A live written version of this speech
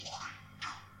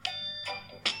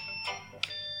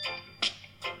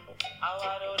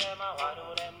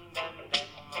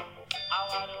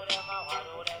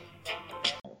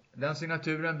Den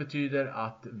signaturen betyder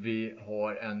att vi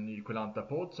har en ny Koh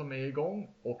Lantapod som är igång.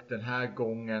 Och den här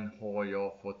gången har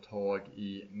jag fått tag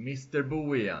i Mr.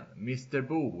 Bo igen. Mr.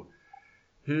 Bo,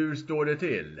 hur står det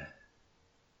till?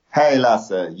 Hej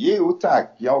Lasse, jo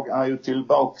tack. Jag är ju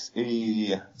tillbaks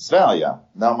i Sverige,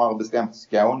 närmare bestämt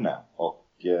Skåne. Och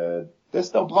det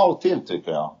står bra till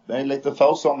tycker jag. Det är lite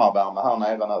försommarvärme här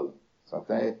nere nu. Så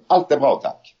att allt är bra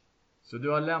tack. Så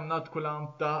du har lämnat Koh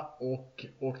Lanta och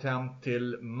åkt hem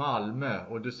till Malmö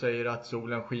och du säger att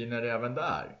solen skiner även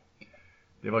där.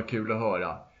 Det var kul att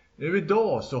höra. Nu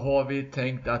idag så har vi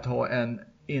tänkt att ha en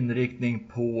inriktning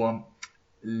på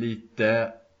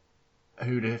lite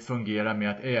hur det fungerar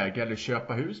med att äga eller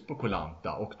köpa hus på Koh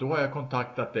Lanta. Och då har jag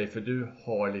kontaktat dig för du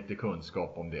har lite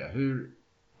kunskap om det. Hur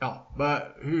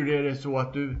är det så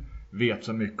att du vet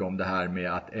så mycket om det här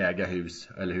med att äga hus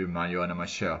eller hur man gör när man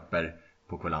köper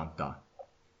på Koh Lanta?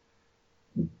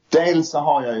 Dels så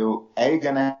har jag ju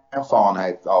egen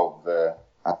erfarenhet av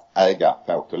att äga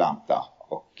på Koh Lanta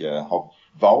och har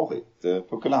varit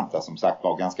på Koh Lanta som sagt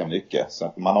var ganska mycket. Så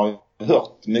att man har ju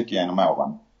hört mycket genom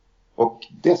åren. Och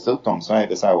dessutom så är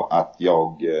det så att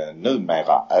jag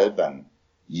numera även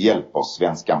hjälper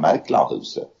Svenska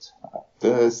Mäklarhuset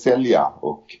att sälja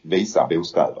och visa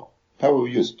bostäder på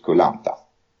just Koh Lanta.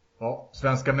 Ja,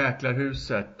 Svenska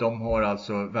Mäklarhuset, de har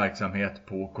alltså verksamhet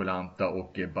på Koh Lanta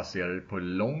och är baserade på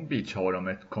Long Beach har de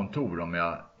ett kontor om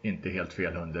jag inte är helt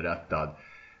fel underrättad.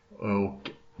 Och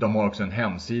de har också en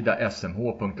hemsida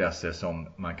smh.se som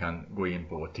man kan gå in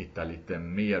på och titta lite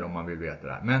mer om man vill veta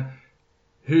det här. Men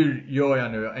hur gör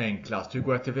jag nu enklast? Hur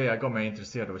går jag tillväga om jag är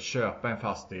intresserad av att köpa en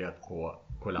fastighet på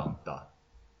Koh Lanta?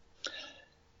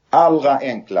 Allra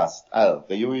enklast är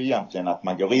det ju egentligen att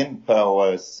man går in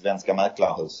på Svenska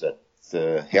Mäklarhusets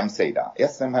hemsida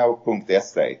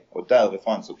smh.se och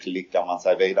därifrån så klickar man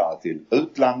sig vidare till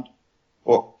utland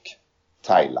och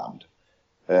Thailand.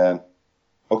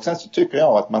 Och sen så tycker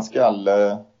jag att man ska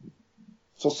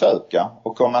försöka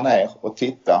och komma ner och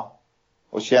titta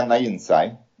och känna in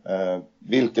sig.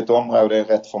 Vilket område är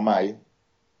rätt för mig?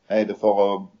 Är det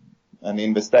för en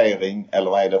investering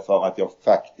eller är det för att jag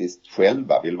faktiskt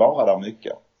själva vill vara där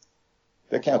mycket?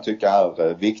 Det kan jag tycka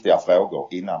är viktiga frågor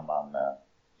innan man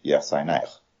ger sig ner.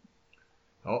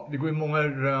 Ja, det går ju många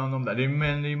rön om det.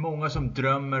 Men det är många som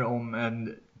drömmer om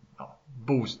en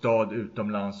bostad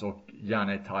utomlands och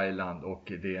gärna i Thailand. Och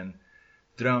det är en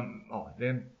dröm. Ja,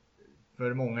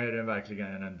 för många är det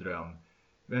verkligen en dröm.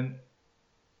 Men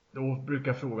då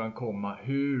brukar frågan komma,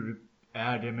 hur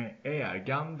är det med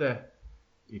ägande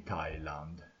i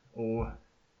Thailand? Och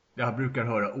jag brukar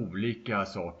höra olika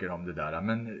saker om det där.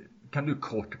 Men kan du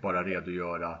kort bara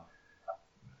redogöra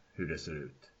hur det ser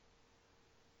ut?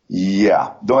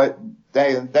 Ja, det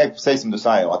är precis som du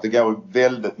säger att det går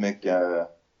väldigt mycket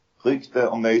rykte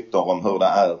och myter om hur det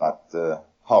är att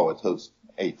ha ett hus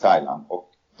i Thailand. Och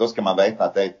då ska man veta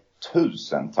att det är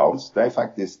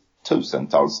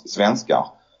tusentals svenskar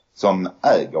som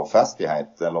äger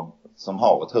fastighet eller som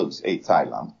har ett hus i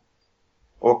Thailand.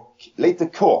 Och lite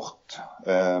kort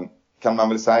kan man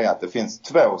väl säga att det finns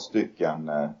 2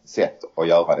 stycken sätt att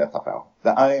göra detta på.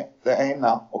 Det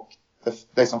ena och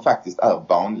det som faktiskt är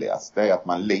vanligast, det är att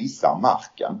man leasar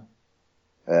marken.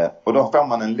 Och då får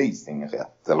man en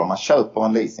leasingrätt eller man köper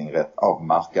en leasingrätt av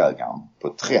markägaren på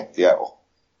 30 år.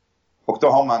 Och då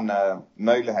har man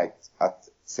möjlighet att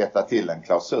sätta till en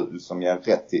klausul som ger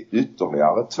rätt till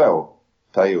ytterligare 2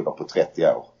 perioder på 30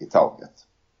 år i taget.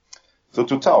 Så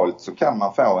totalt så kan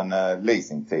man få en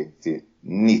leasingtid till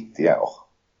 90 år.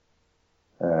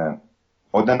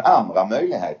 Och den andra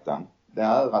möjligheten, det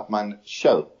är att man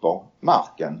köper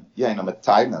marken genom ett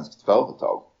thailändskt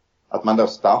företag. Att man då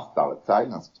startar ett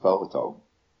thailändskt företag.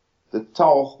 Det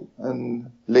tar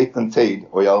en liten tid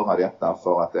att göra detta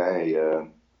för att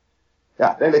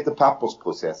det är lite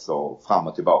pappersprocesser fram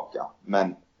och tillbaka.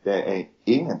 Men det är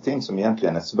ingenting som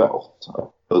egentligen är svårt.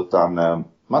 Utan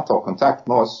man tar kontakt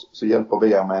med oss så hjälper vi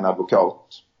med en advokat.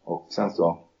 Och sen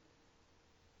så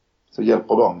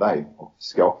hjälper de dig att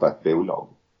skapa ett bolag.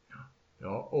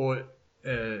 Ja, och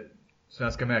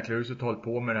Svenska Mäklarhuset har hållit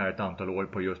på med det här ett antal år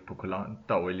på Koh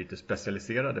Lanta och är lite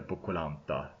specialiserade på Koh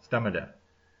Lanta. Stämmer det?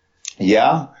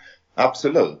 Ja,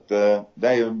 absolut. Det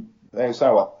är ju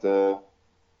så att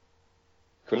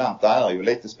Koh Lanta är ju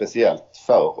lite speciellt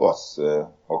för oss.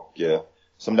 Och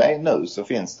som det är nu så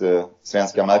finns det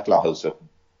Svenska Mäklarhuset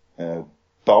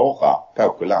bara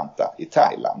på Koh Lanta i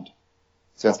Thailand.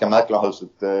 Svenska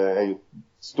Mäklarhuset är ju ett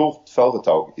stort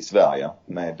företag i Sverige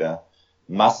med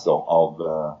massor av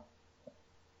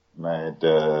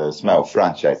små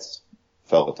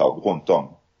franchiseföretag runt om.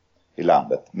 i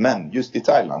landet. Men just i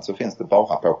Thailand så finns det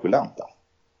bara på Koh Lanta.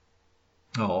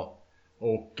 Ja,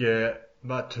 och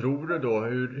vad tror du då?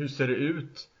 Hur ser det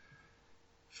ut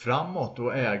framåt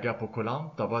att äga på Koh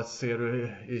Lanta? Vad ser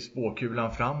du i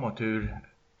spåkulan framåt? Hur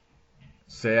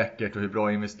säkert och hur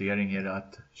bra investering är det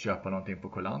att köpa någonting på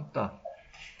Koh Lanta?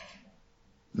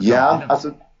 Ja,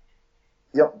 alltså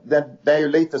det är ju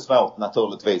lite svårt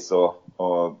naturligtvis att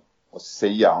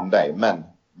säga om det. Men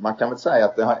man kan väl säga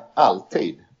att det har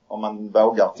alltid, om man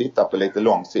vågar titta på lite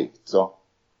lång sikt, så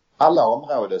alla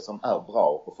områden som är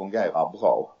bra och fungerar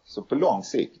bra, så på lång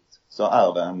sikt så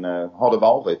har det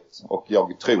varit, och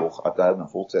jag tror att det även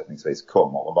fortsättningsvis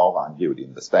kommer att vara en god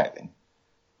investering.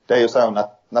 Det är ju så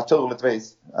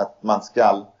naturligtvis att man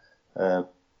ska,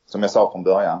 som jag sa från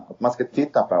början, att man ska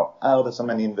titta på, är det som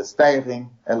en investering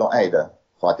eller är det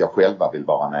för att jag själva vill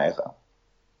vara nere?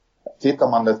 Tittar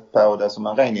man på det som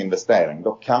en ren investering,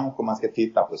 då kanske man ska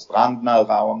titta på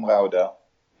strandnära områden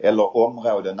eller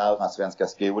områden nära Svenska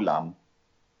skolan,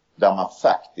 där man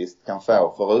faktiskt kan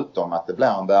få, förutom att det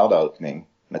blir en värdeökning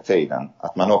med tiden,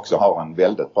 att man också har en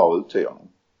väldigt bra uthyrning.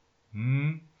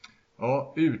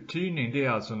 Ja, uthyrning, det är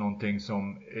alltså någonting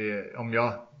som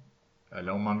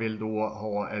om man vill då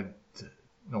ha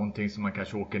någonting som man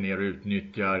kanske åker ner och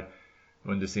utnyttjar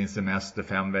under sin semester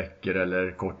 5 veckor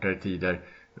eller kortare tider.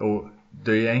 Och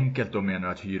det är enkelt då,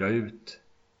 menar, att hyra ut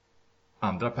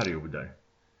andra perioder.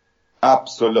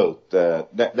 Absolut.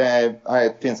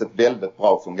 Det finns ett väldigt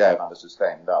bra fungerande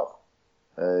system där.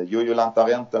 Lanta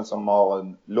Rentel, som har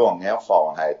en lång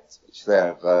erfarenhet,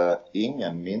 ser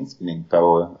ingen minskning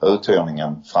på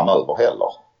uthyrningen framöver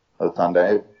heller. Utan det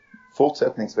är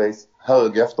fortsättningsvis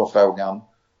hög efterfrågan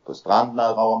på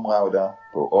strandnära områden,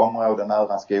 på områden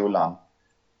nära skolan.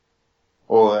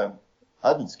 Och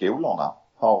även skolorna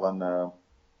har en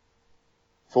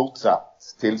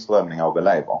fortsatt tillströmning av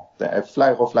elever. Det är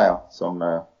fler och fler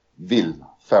som vill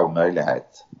få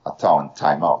möjlighet att ta en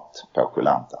time-out på Koh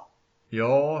Lanta.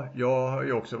 Ja, jag har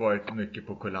ju också varit mycket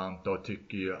på Koh Lanta och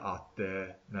tycker ju att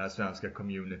den här svenska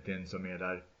communityn som är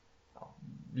där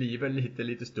blir väl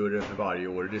lite större för varje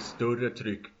år. Det är större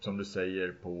tryck, som du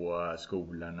säger, på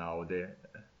skolorna, och det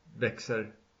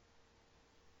växer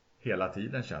hela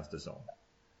tiden, känns det som.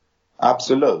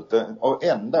 Absolut, och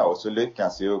ändå så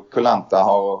lyckas ju Koh Lanta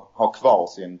ha kvar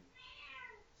sin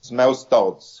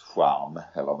småstadscharm,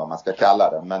 eller vad man ska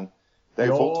kalla det. Men det är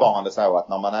ju fortfarande så att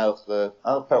när man är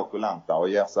på Koh Lanta och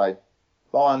ger sig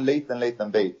bara en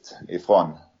liten bit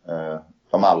ifrån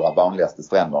de allra vanligaste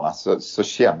stränderna, så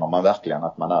känner man verkligen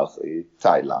att man är i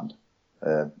Thailand.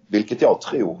 Vilket jag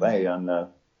tror är en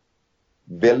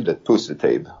väldigt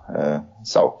positiv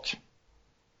sak.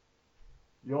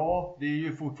 Ja, det är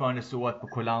ju fortfarande så att på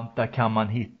Koh Lanta kan man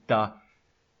hitta,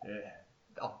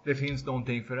 det finns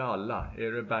någonting för alla.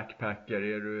 Är du backpacker,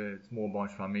 är du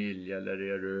småbarnsfamilj eller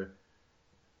är du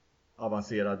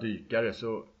avancerad dykare,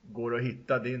 så går det att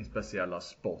hitta din speciella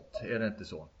spot. Är det inte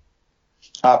så?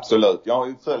 Absolut. Jag har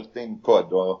ju följt din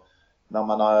podd, och när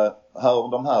man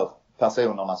hör de här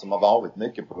personerna som har varit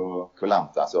mycket på Koh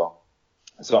Lanta,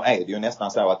 så är det ju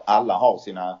nästan så att alla har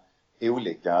sina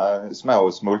olika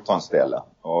små smultronställen.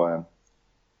 Och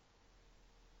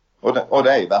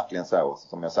det är verkligen så,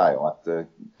 som jag säger, att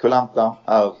Koh Lanta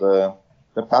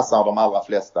det passar de allra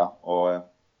flesta, och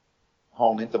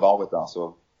har ni inte varit där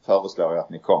så föreslår jag att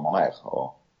ni kommer ner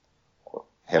och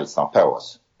hälsar på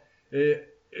oss.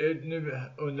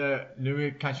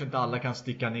 Nu kanske inte alla kan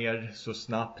sticka ner så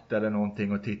snabbt eller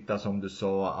någonting och titta, som du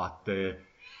sa, att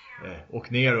åk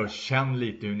ner och känn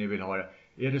lite hur ni vill ha det.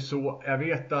 Är det så? Jag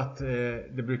vet att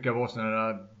det brukar vara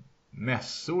sådana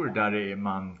mässor där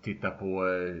man tittar på.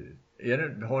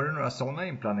 Har du några sådana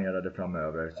inplanerade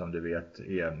framöver som du vet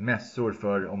är mässor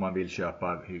för om man vill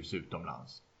köpa hus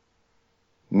utomlands?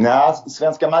 Nej,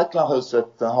 Svenska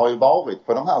mäklarhuset har ju varit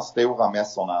på de här stora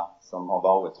mässorna som har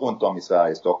varit runt om i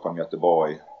Sverige, Stockholm,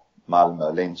 Göteborg,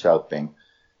 Malmö, Linköping,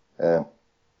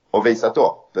 och visat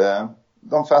upp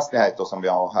de fastigheter som vi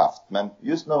har haft. Men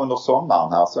just nu under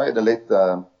sommaren här så är det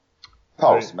lite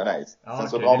paus med det. Sen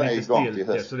så drar det igång till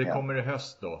höst. Så det kommer i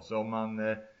höst då. Så om man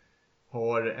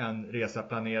har en resa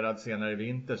planerad senare i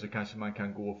vinter, så kanske man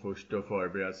kan gå först och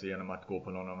förbereda sig genom att gå på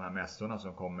någon av de här mässorna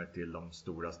som kommer till de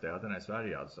stora städerna i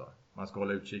Sverige alltså. Man ska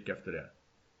hålla utkik efter det.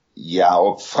 Ja,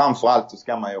 och framförallt så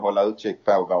ska man ju hålla utkik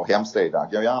på vår hemsida.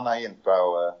 Gå gärna in på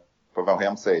vår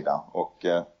hemsida, och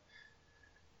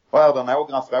är det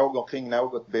några frågor kring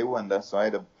något boende så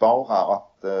är det bara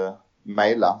att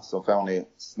mejla, så får ni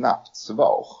snabbt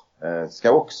svar.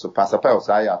 Ska också passa på att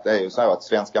säga att det är ju så att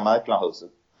Svenska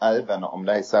mäklarhuset, även om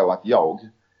det är så att jag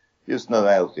just nu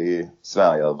är i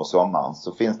Sverige över sommaren,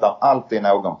 så finns det alltid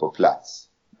någon på plats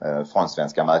från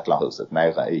Svenska Mäklarhuset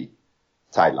nere i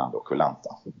Thailand och Koh Lanta.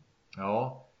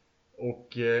 Ja,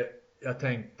 och jag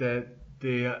tänkte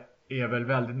det är väl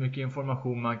väldigt mycket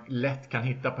information man lätt kan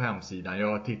hitta på hemsidan. Jag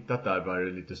har tittat där vad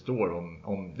det lite står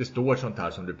om det står sånt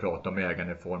här som du pratar om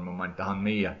ägandeform, om man inte hann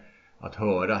med att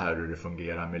höra här hur det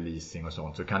fungerar med leasing och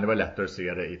sånt, så kan det vara lättare att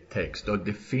se det i text. Och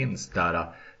det finns där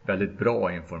väldigt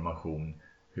bra information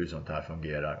hur sånt här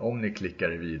fungerar. Om ni klickar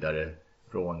vidare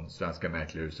från Svenska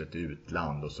Mäklarhuset till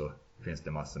utland, och så finns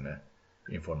det massor med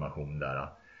information där.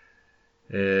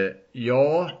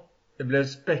 Ja, det blev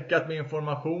späckat med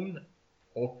information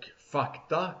och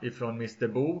fakta ifrån Mr.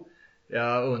 Bo.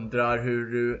 Jag undrar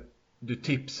hur du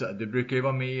tipsar. Du brukar ju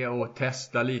vara med och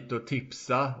testa lite och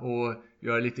tipsa och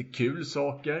göra lite kul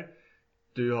saker.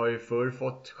 Du har ju förr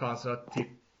fått chansen att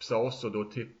tipsa oss, och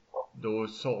då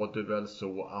sa du väl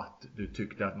så att du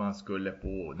tyckte att man skulle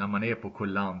när man är på Koh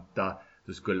Lanta,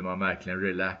 då skulle man verkligen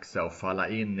relaxa och falla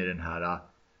in i den här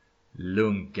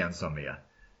lunken som är.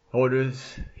 Har du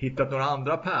hittat några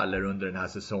andra pärlor under den här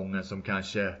säsongen som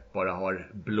kanske bara har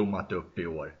blommat upp i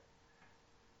år?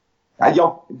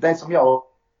 Ja, det som jag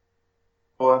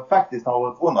faktiskt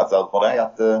har förundrats över det är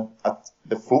att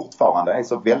det fortfarande är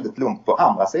så väldigt lugnt på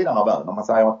andra sidan av ön. Om man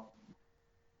säger att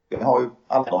vi har ju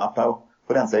alla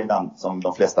på den sidan som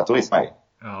de flesta turister är.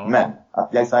 Ja. Men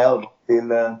att ge sig över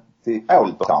till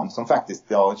Utöver, som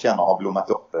faktiskt jag känner har blommat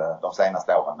upp de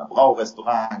senaste åren. Bra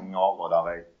restauranger och där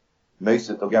är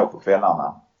mysigt att gå på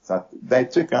kvällarna. Så att det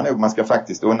tycker jag nog man ska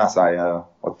faktiskt unna sig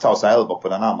och ta sig över på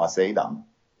den andra sidan.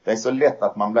 Det är så lätt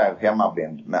att man blir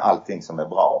hemmablind med allting som är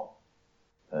bra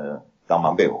där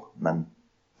man bor. Men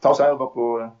ta sig över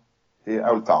till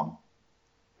Old Town.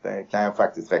 Det kan jag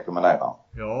faktiskt rekommendera.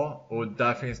 Ja, och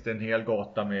där finns det en hel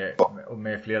gata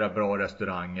med flera bra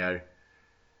restauranger.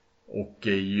 Och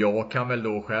jag kan väl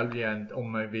då själv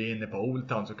om vi är inne på Old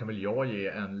Town, så kan väl jag ge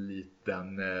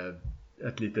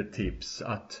ett litet tips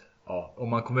att om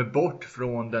man kommer bort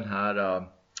från den här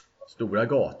stora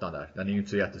gatan där, den är ju inte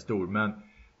så jättestor, men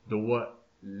då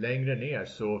längre ner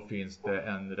så finns det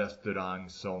en restaurang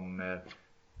som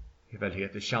väl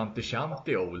heter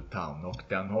Shanti Old Town, och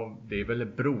det är väl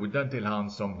brodern till han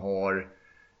som har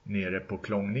nere på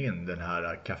Klongnin den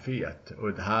här kaféet.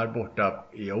 Och här borta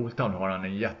i Old Town har han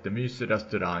en jättemysig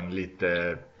restaurang,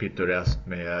 lite pittoreskt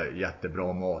med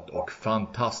jättebra mat och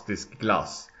fantastisk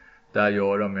glass. Där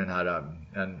gör de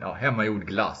en hemmagjord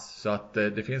glass. Så att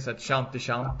det finns ett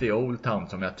Shanti Old Town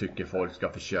som jag tycker folk ska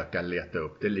försöka leta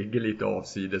upp. Det ligger lite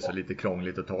avsides och lite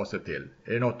krångligt att ta sig till.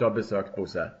 Är det något du har besökt,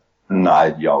 Bosse?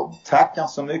 Nej, jag tackar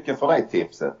så mycket för det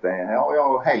tipset. Det har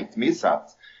jag helt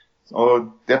missat. Och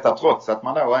detta trots att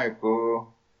man då är på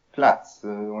plats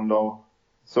under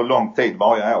så lång tid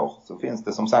varje år, så finns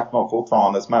det som sagt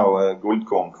fortfarande små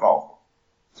guldkorn kvar.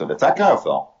 Så det tackar jag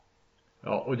för.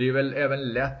 Ja, och det är väl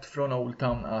även lätt från Old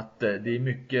Town att det är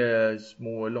mycket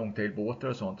små långtailbåtar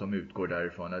och sånt som utgår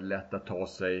därifrån. Det är lätt att ta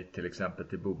sig till exempel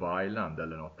till Boba Island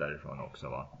eller något därifrån också,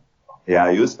 va?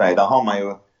 Ja, just det. Där har man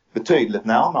ju betydligt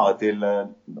närmare till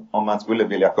om man skulle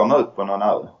vilja komma ut på någon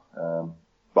ö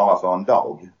bara för en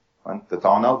dag och inte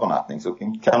ta en övernattning, så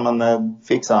kan man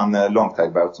fixa en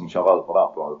långtailbåt som kör över där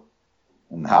på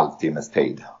en halvtimmes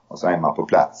tid, och så är man på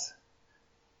plats.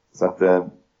 Så att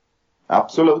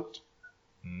absolut.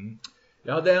 Mm.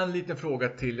 Jag hade en liten fråga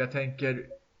till. Jag tänker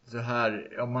så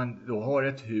här, om man då har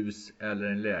ett hus eller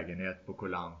en lägenhet på Koh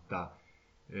Lanta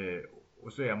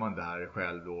och så är man där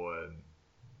själv då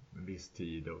en viss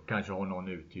tid och kanske har någon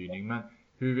uthyrning, men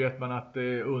hur vet man att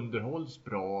det underhålls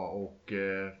bra och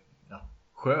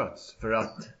sköts? För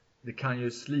att det kan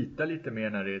ju slita lite mer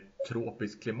när det är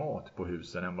tropiskt klimat på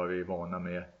husen än vad vi är vana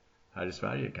med här i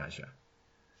Sverige kanske.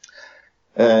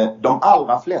 De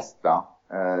allra flesta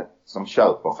som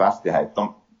köper fastighet,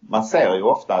 man ser ju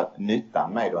ofta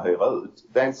nyttan med att hyra ut.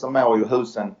 Dels så mår ju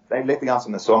husen, det är lite grann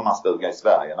som en sommarstuga i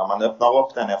Sverige. När man öppnar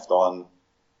upp den efter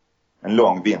en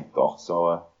lång vinter,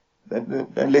 så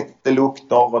det är lite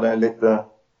lukter och det är lite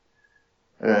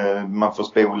man får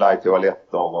spola i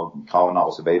toaletter och kranar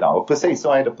och så vidare. Och precis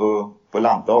så är det på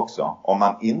Lanta också. Om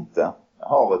man inte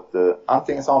har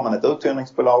antingen så har man ett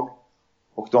uthyrningsbolag,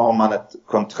 och då har man ett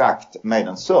kontrakt med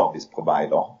en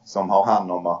serviceprovider som har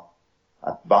hand om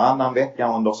att varannan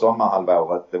vecka under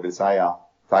sommarhalvåret, det vill säga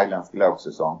thailändsk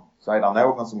lågsäsong, så är det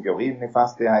någon som går in i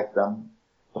fastigheten,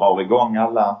 drar igång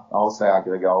alla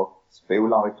AC-aggregat,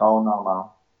 spolar i kranarna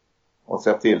och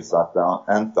ser till så att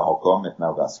det inte har kommit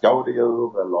några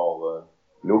skadedjur eller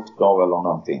lukter eller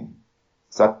någonting.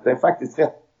 Så att det är faktiskt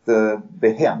rätt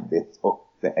behändigt, och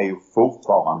det är ju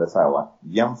fortfarande så att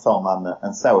jämför man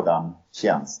en sådan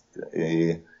tjänst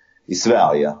i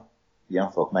Sverige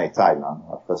jämfört med i Thailand,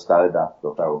 att få städat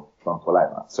och få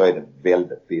kontrollerat, så är det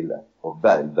väldigt billigt och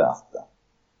väl värt det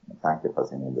med tanke på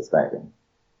sin investering.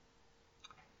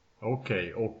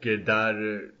 Okej, och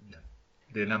där,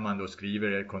 det är när man då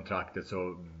skriver kontraktet så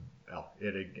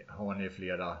har ni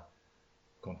flera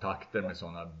kontakter med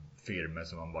sådana firmor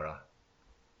som man bara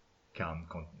kan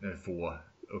få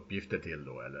uppgifter till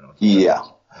då eller något? Ja,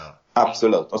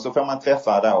 absolut. Och så får man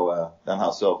träffa då den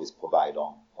här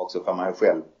serviceprovidern och så får man ju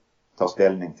själv ta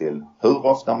ställning till hur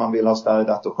ofta man vill ha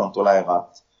städat och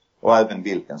kontrollerat och även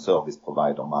vilken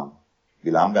serviceprovider man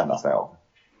vill använda sig av.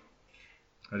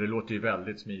 Ja, det låter ju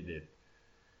väldigt smidigt.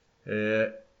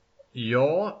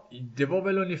 Ja, det var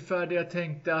väl ungefär det jag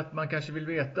tänkte att man kanske vill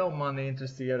veta om man är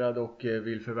intresserad och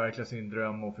vill förverkliga sin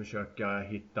dröm och försöka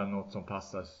hitta något som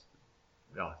passar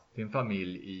sin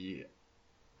familj i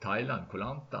Thailand, Koh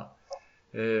Lanta.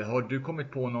 Har du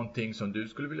kommit på någonting som du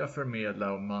skulle vilja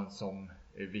förmedla om man som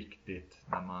är viktigt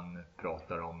när man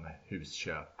pratar om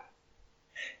husköp?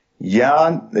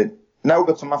 Ja,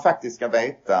 något som man faktiskt ska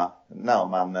veta när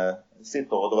man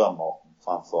sitter och drömmer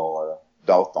framför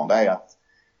datorn, det är att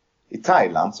i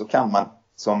Thailand så kan man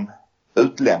som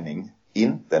utlänning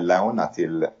inte låna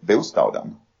till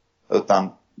bostaden, utan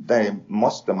det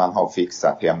måste man ha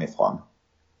fixat hemifrån.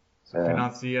 Så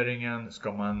finansieringen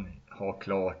ska man ha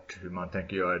klart hur man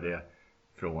tänker göra det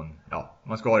från,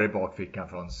 man ska ha det i bakfickan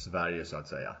från Sverige så att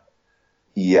säga.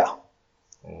 Ja.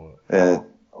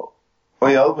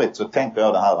 Och i övrigt så tänker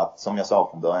jag det här att, som jag sa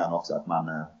från början också, att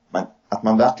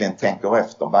man verkligen tänker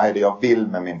efter. Vad är det jag vill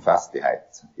med min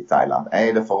fastighet i Thailand?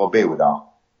 Är det för att bo där?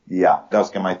 Ja, då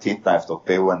ska man ju titta efter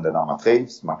ett boende där man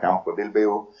trivs. Man kanske vill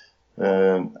bo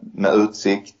med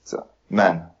utsikt.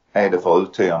 Men är det för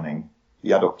uthyrning?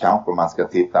 Ja, då kanske man ska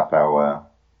titta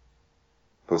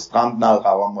på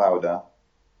strandnära område,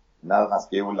 nära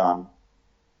skolan.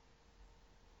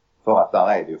 För att där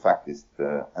är det ju faktiskt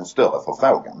en större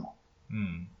förfrågan.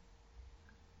 Mm.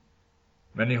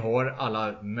 Men ni har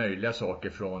alla möjliga saker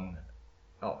från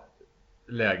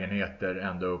lägenheter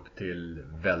ända upp till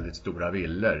väldigt stora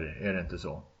villor, är det inte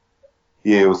så?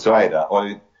 Jo, så är det. Och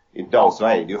idag så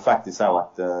är det ju faktiskt så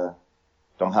att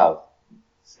de här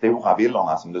stora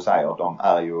villorna som du säger, de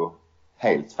är ju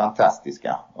helt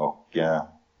fantastiska. Och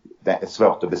det är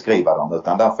svårt att beskriva dem,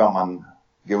 utan där får man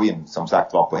gå in som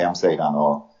sagt var på hemsidan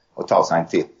och ta sig en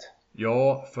titt.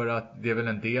 Ja, för att det är väl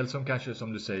en del som kanske,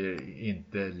 som du säger,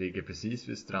 inte ligger precis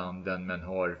vid stranden men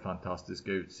har fantastisk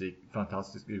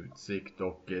utsikt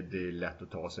och det är lätt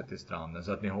att ta sig till stranden.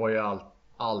 Så att ni har ju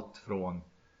allt från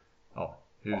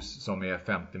hus som är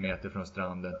 50 meter från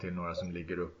stranden till några som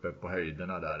ligger uppe på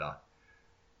höjderna där.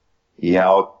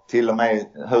 Ja, och till och med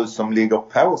hus som ligger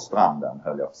på stranden,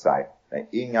 höll jag på att säga. Det är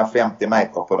inga 50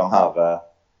 meter på de här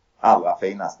allra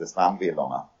finaste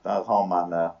strandvillorna. Där har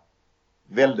man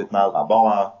väldigt nära,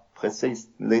 bara precis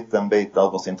en liten bit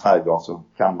över sin trädgård så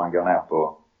kan man gå ner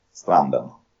på stranden.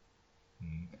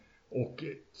 Mm. Och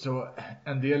så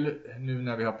en del, nu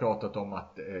när vi har pratat om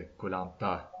att Koh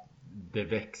Lanta, det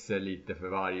växer lite för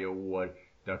varje år.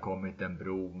 Det har kommit en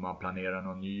bro, man planerar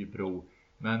någon ny bro.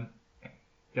 Men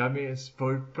jag minns,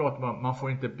 förut pratade man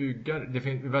får inte bygga, det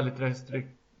finns väldigt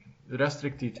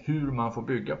restriktivt hur man får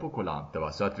bygga på Koh Lanta,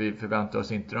 va? Så att vi förväntar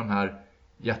oss inte de här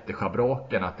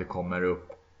jätteschabraken att det kommer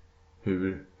upp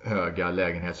hur höga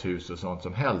lägenhetshus och sånt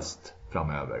som helst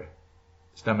framöver.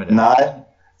 Stämmer det? Nej,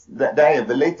 det är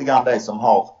väl lite grann det som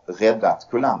har räddat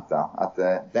Koh Lanta, att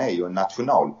det är ju en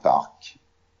nationalpark,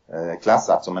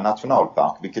 klassat som en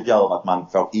nationalpark, vilket gör att man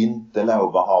får inte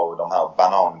lov att ha de här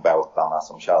bananbåtarna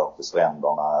som kör på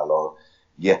stränderna eller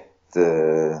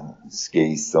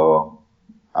jetskis och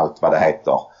allt vad det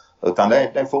heter, utan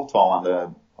det är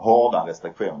fortfarande hårda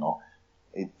restriktioner.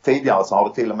 Tidigare så har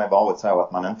det till och med varit så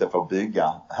att man inte får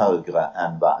bygga högre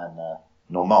än vad en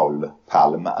normal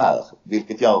palm är.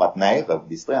 Vilket gör att nere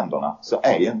vid stränderna så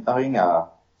är det inga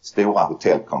stora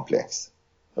hotellkomplex.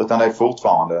 Utan det är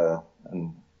fortfarande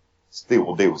en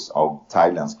stor dos av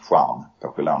thailändsk charm på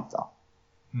Koh Lanta.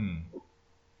 Mm.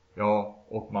 Ja,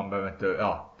 och man behöver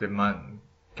inte, man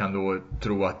kan då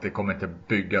tro att det kommer inte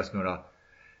byggas några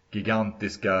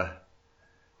gigantiska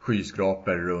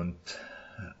skyskrapor runt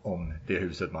om det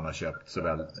huset man har köpt så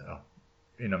väl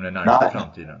inom den närmaste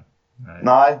framtiden.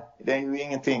 Nej, det är ju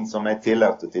ingenting som är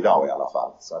tillåtet idag i alla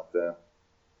fall. Så att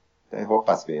det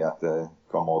hoppas vi att det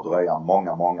kommer att dröja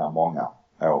många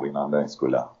år innan det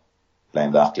skulle bli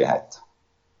en verklighet.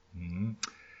 Mm.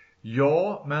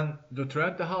 Ja, men då tror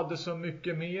jag inte hade så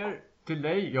mycket mer till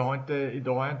dig.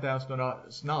 Idag har jag inte ens några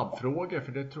snabbfrågor,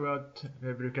 för det tror jag att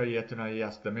jag brukar ge till några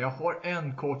gäster. Men jag har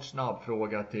en kort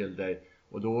snabbfråga till dig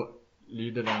och då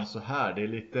lyder den så här. Det är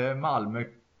lite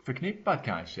förknippat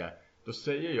kanske. Då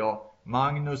säger jag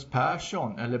Magnus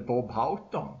Persson eller Bob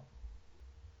Houghton.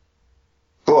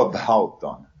 Bob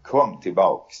Houghton, kom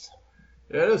tillbaks.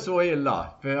 Är det så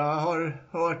illa? För jag har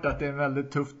hört att det är en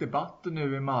väldigt tuff debatt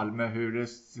nu i Malmö hur det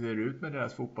ser ut med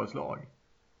deras fotbollslag.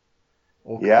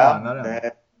 Och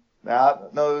tränaren. Ja,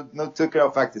 nu tycker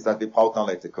jag faktiskt att vi pratar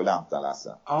lite Koh Lanta,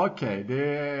 Lasse. Okej,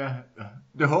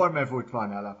 du hör mig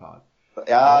fortfarande i alla fall.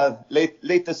 Ja,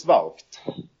 lite svagt.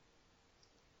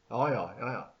 Ja.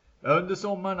 Under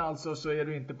sommaren alltså så är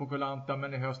du inte på Koh Lanta,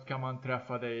 men i höst kan man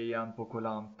träffa dig igen på Koh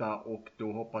Lanta och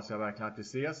då hoppas jag verkligen att vi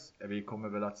ses. Vi kommer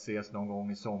väl att ses någon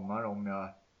gång i sommar om jag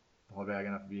har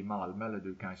vägarna förbi Malmö eller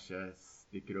du kanske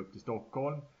sticker upp till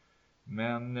Stockholm.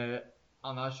 Men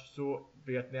annars så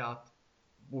vet ni att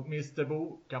Mr.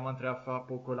 Bo kan man träffa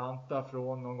på Koh Lanta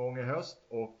från någon gång i höst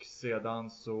och sedan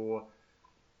så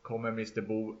kommer Mr.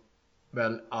 Bo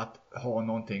väl att ha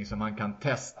någonting som man kan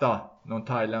testa, någon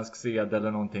thailändsk sed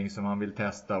eller någonting som man vill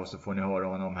testa och så får ni höra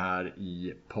honom här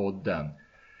i podden.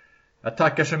 Jag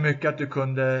tackar så mycket att du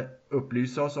kunde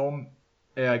upplysa oss om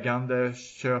ägande,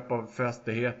 köp av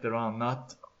fastigheter och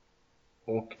annat.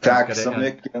 Och tack så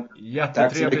mycket.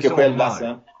 Jättetrevlig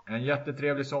sommar. En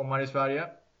jättetrevlig sommar i Sverige.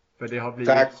 För det har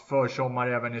blivit försommar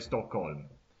även i Stockholm.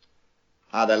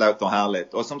 Ja, det låter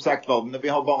härligt. Och som sagt var, vi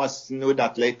har bara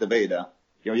snuddat lite vid det.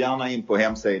 Gå gärna in på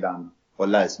hemsidan och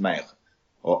läs mer.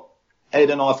 Och är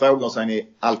det några frågor så är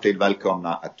ni alltid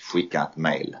välkomna att skicka ett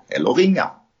mejl eller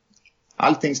ringa.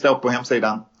 Allting står på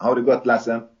hemsidan. Ha det gott,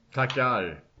 Lasse.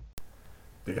 Tackar.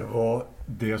 Det var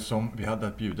det som vi hade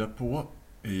att bjuda på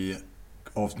i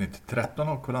avsnitt 13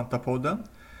 av Koh Lantapodden.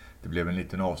 Det blev en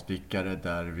liten avstickare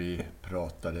där vi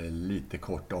pratade lite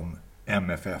kort om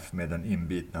MFF med den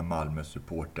inbitna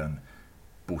Malmö-supporten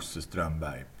Bosse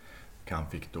Strömberg. Han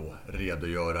fick då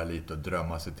redogöra lite och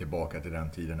drömma sig tillbaka till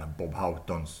den tiden när Bob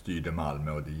Houghton styrde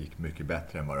Malmö och det gick mycket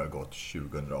bättre än vad det har gått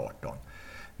 2018.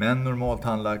 Men normalt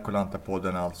handlar Koh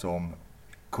Lantapodden alltså om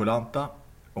Koh Lanta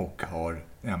och har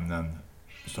ämnen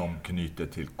som knyter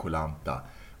till Koh Lanta.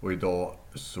 Och idag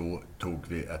så tog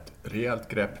vi ett rejält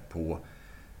grepp på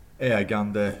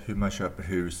ägande, hur man köper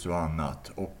hus och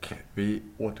annat. Och vi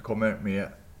återkommer med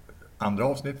andra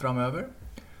avsnitt framöver.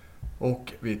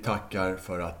 Och vi tackar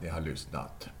för att ni har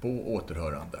lyssnat. På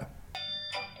återhörande.